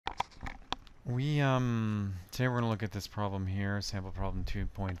Today we're going to look at this problem here, sample problem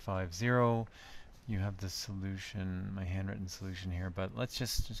 2.50. You have the solution, my handwritten solution here, but let's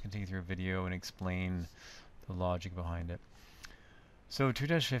just going to take you through a video and explain the logic behind it. So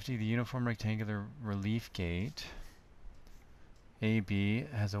 2-50, the uniform rectangular relief gate AB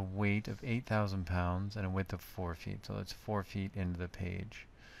has a weight of 8,000 pounds and a width of 4 feet. So that's 4 feet into the page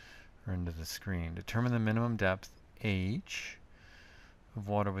or into the screen. Determine the minimum depth H of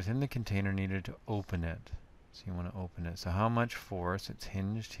water within the container needed to open it. So you want to open it. So how much force, it's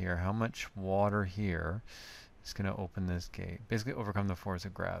hinged here, how much water here is going to open this gate? Basically overcome the force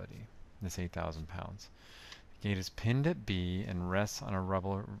of gravity, this 8,000 pounds. The gate is pinned at B and rests on a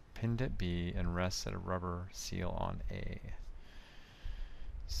rubber, pinned at B and rests at a rubber seal on A.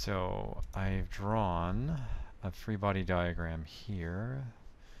 So I've drawn a free body diagram here.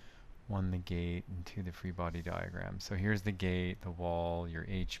 The gate into the free body diagram. So here's the gate, the wall, your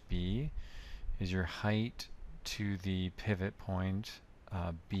HB is your height to the pivot point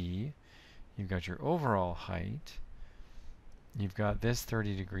B. You've got your overall height. You've got this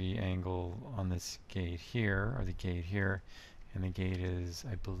 30-degree angle on this gate here, or the gate here, and the gate is,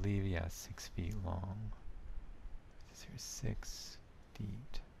 I believe, yeah, 6 feet long. This here's 6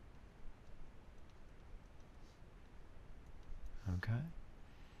 feet. Okay.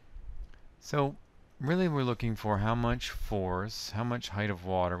 So really we're looking for how much force, how much height of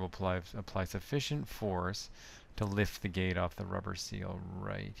water will apply sufficient force to lift the gate off the rubber seal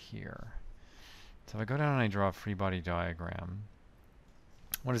right here. So if I go down and I draw a free body diagram,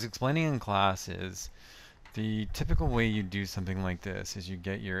 what it's explaining in class is the typical way you do something like this is you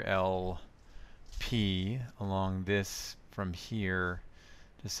get your LP along this from here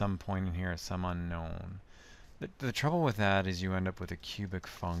to some point in here, some unknown. The trouble with that is you end up with a cubic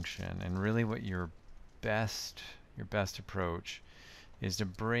function, and really what your best approach is to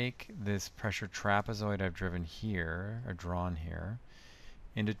break this pressure trapezoid I've driven here, or drawn here,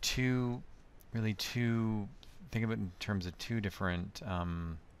 into think of it in terms of two different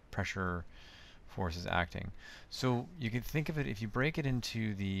pressure forces acting. So you could think of it, if you break it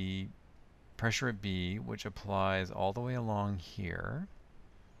into the pressure at B, which applies all the way along here.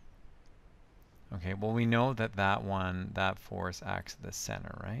 Okay, well we know that that force acts at the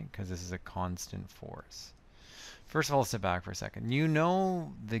center, right? Because this is a constant force. First of all, step back for a second. You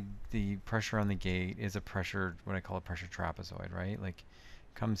know the pressure on the gate is a pressure, what I call a pressure trapezoid, right? Like,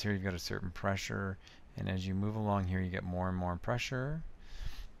 comes here, you've got a certain pressure, and as you move along here, you get more and more pressure.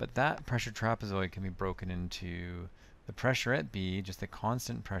 But that pressure trapezoid can be broken into the pressure at B, just the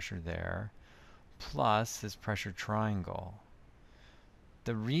constant pressure there, plus this pressure triangle.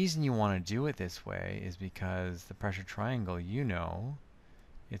 The reason you want to do it this way is because the pressure triangle, you know,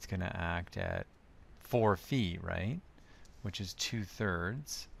 it's going to act at 4 feet, right? Which is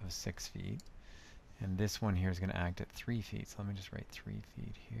 2/3 of 6 feet. And this one here is going to act at 3 feet. So let me just write 3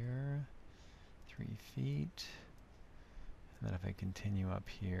 feet here. 3 feet. And then if I continue up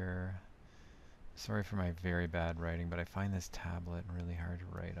here, sorry for my very bad writing, but I find this tablet really hard to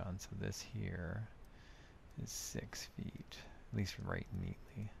write on. So this here is 6 feet. At least write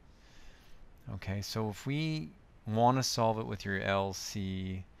neatly. Okay, so if we want to solve it with your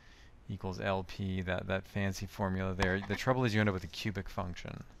LC equals LP, that fancy formula there, the trouble is you end up with a cubic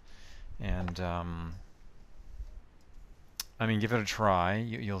function. And I mean, give it a try.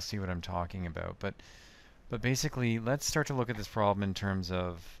 You'll see what I'm talking about. But basically, let's start to look at this problem in terms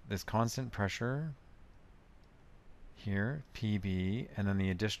of this constant pressure here, PB, and then the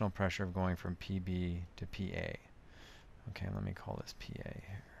additional pressure of going from PB to PA. Okay, let me call this PA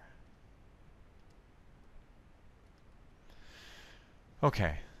here.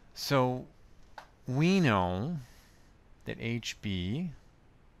 Okay, so we know that HB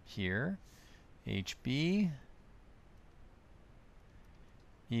here, HB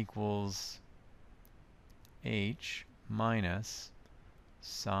equals H minus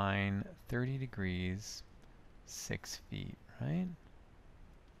sine 30 degrees 6 feet, right?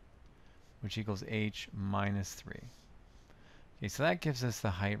 Which equals H minus 3. Okay, so that gives us the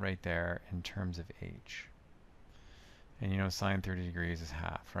height right there in terms of H. And you know sine 30 degrees is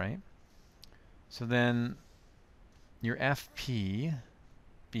half, right? So then your FP,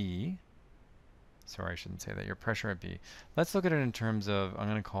 B, sorry I shouldn't say that, your pressure at B. Let's look at it in terms of, I'm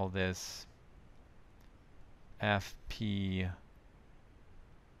going to call this FP1,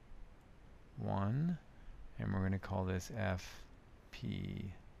 and we're going to call this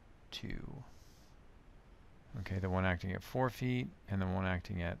FP2. Okay, the one acting at 4 feet and the one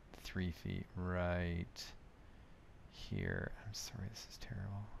acting at 3 feet right here. I'm sorry, this is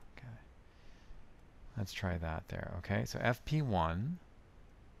terrible. Okay. Let's try that there. Okay, so FP1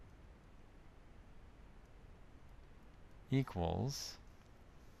 equals,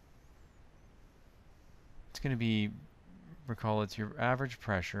 it's going to be, recall it's your average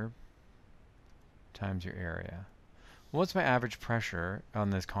pressure times your area. What's my average pressure on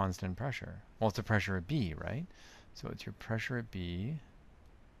this constant pressure? Well, it's the pressure at B, right? So it's your pressure at B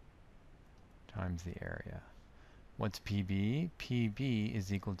times the area. What's PB? PB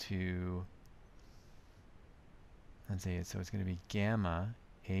is equal to, let's say, so it's going to be gamma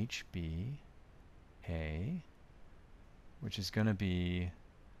HB A, which is going to be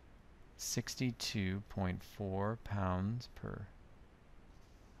 62.4 pounds per,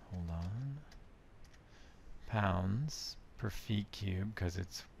 hold on, pounds per feet cubed, because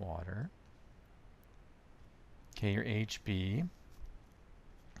it's water. Okay, your HB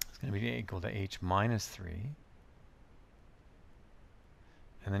is going to be equal to H minus 3.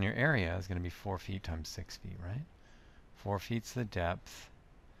 And then your area is going to be 4 feet times 6 feet, right? 4 feet's the depth.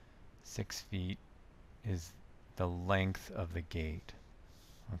 6 feet is the length of the gate.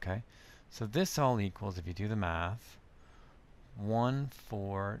 Okay? So this all equals, if you do the math,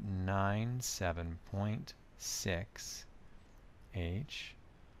 1497.6 H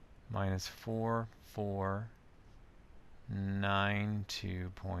minus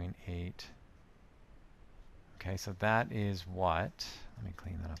 4492.8. Okay, so that is what? Let me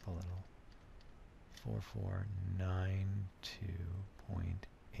clean that up a little.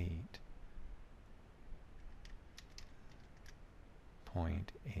 4492.8.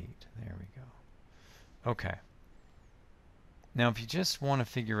 0.8. There we go. Okay. Now, if you just want to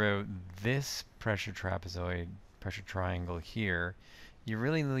figure out this pressure trapezoid, pressure triangle here, you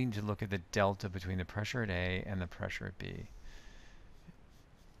really need to look at the delta between the pressure at A and the pressure at B.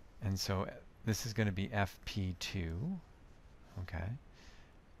 And so this is going to be FP2. Okay.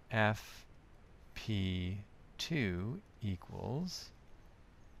 FP2 equals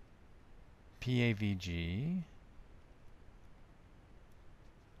PAVG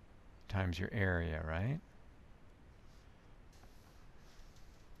times your area, right?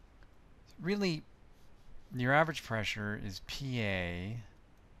 Really, your average pressure is PA,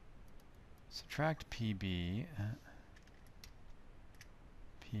 subtract PB,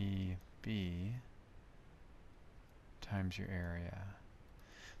 PB times your area.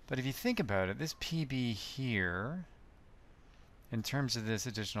 But if you think about it, this PB here, in terms of this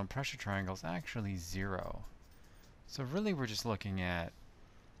additional pressure triangle, is actually 0. So really we're just looking at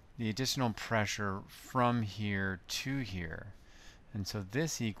the additional pressure from here to here. And so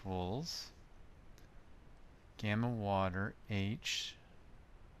this equals gamma water H,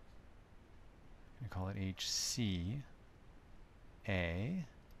 I'm going to call it HC A,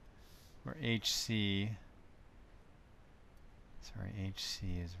 where HC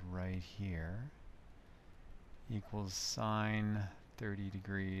is right here, equals sine 30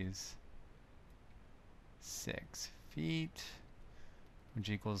 degrees 6 feet, which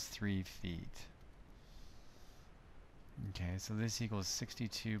equals 3 feet. Okay, so this equals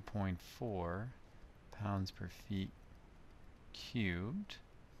 62.4 pounds per feet cubed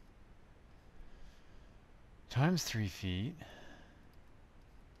times 3 feet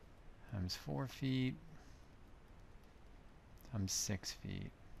times 4 feet times 6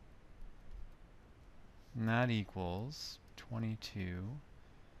 feet. And that equals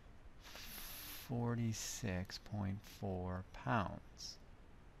 2246.4 pounds.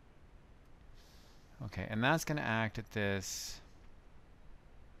 Okay, and that's going to act at this.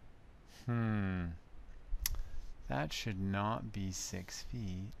 That should not be 6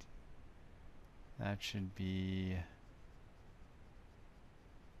 feet. That should be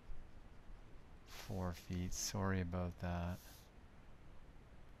 4 feet. Sorry about that.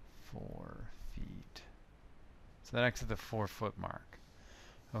 4 feet. So that acts at the 4 foot mark.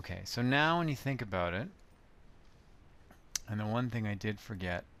 Okay, so now when you think about it, and the one thing I did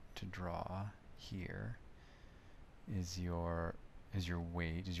forget to draw here is your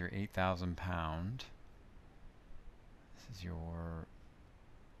weight, is your 8,000 pound. This is your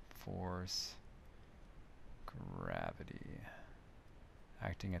force gravity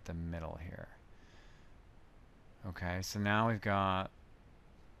acting at the middle here. Okay, so now we've got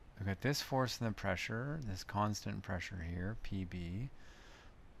this force and the pressure, this constant pressure here, PB,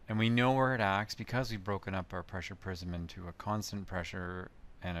 and we know where it acts because we've broken up our pressure prism into a constant pressure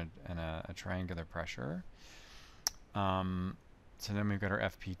and a triangular pressure. So then we've got our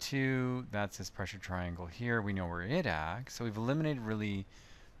FP2, that's this pressure triangle here, we know where it acts, so we've eliminated really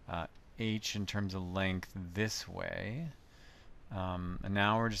H in terms of length this way, and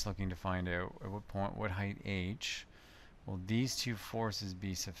now we're just looking to find out at what point, what height H, will these two forces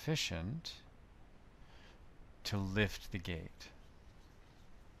be sufficient to lift the gate?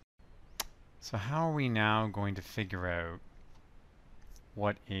 So how are we now going to figure out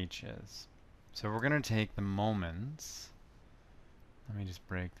what h is. So we're going to take the moments. Let me just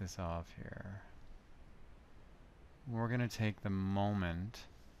break this off here. We're going to take the moment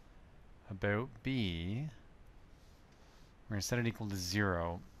about B. We're going to set it equal to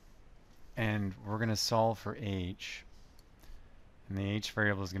 0. And we're going to solve for h. And the h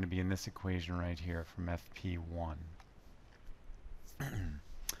variable is going to be in this equation right here from FP1.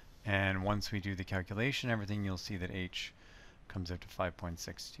 And once we do the calculation, everything, you'll see that h comes out to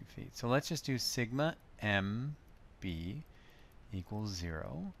 5.62 feet. So let's just do sigma mb equals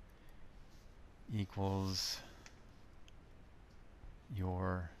 0 equals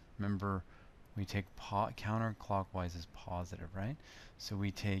remember, we take counterclockwise as positive, right? So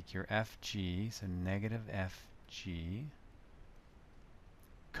we take your fg, so negative fg,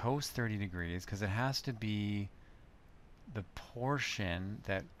 cos 30 degrees, because it has to be the portion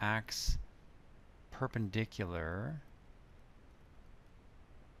that acts perpendicular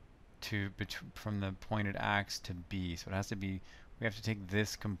to from the point it acts to B. So it has to be, we have to take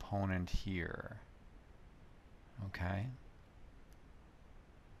this component here. Okay?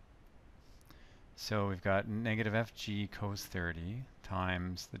 So we've got negative fg cos 30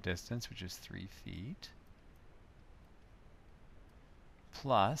 times the distance, which is 3 feet,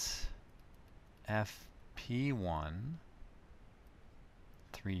 plus fp1,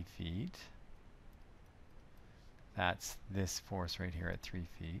 3 feet. That's this force right here at 3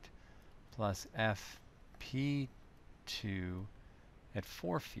 feet, plus fp2 at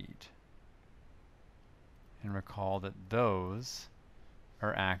 4 feet. And recall that those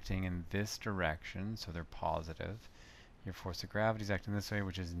are acting in this direction, so they're positive. Your force of gravity is acting this way,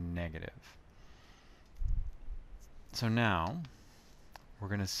 which is negative. So now we're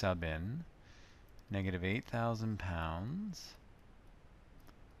going to sub in negative 8,000 pounds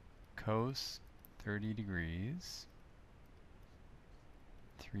cos 30 degrees,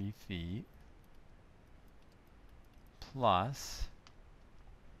 3 feet, plus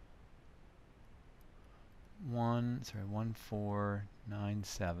 14976h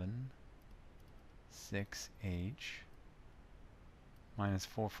minus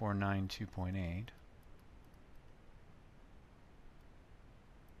 4492.8,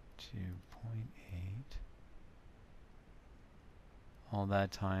 2.8, all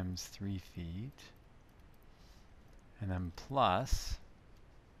that times 3 feet, and then plus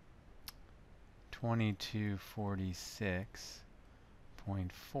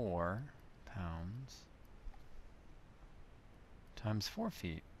 2246.4 pounds times 4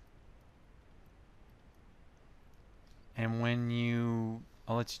 feet. And when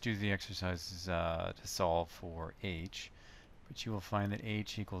I'll let you do the exercises to solve for h, but you will find that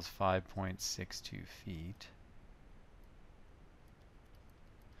h equals 5.62 feet.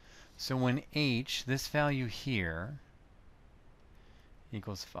 So when h, this value here,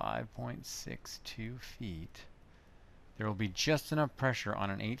 equals 5.62 feet, there will be just enough pressure on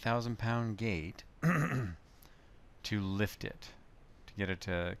an 8,000 pound gate to lift it, to get it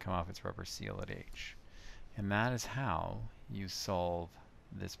to come off its rubber seal at h. And that is how you solve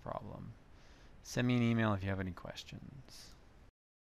this problem. Send me an email if you have any questions.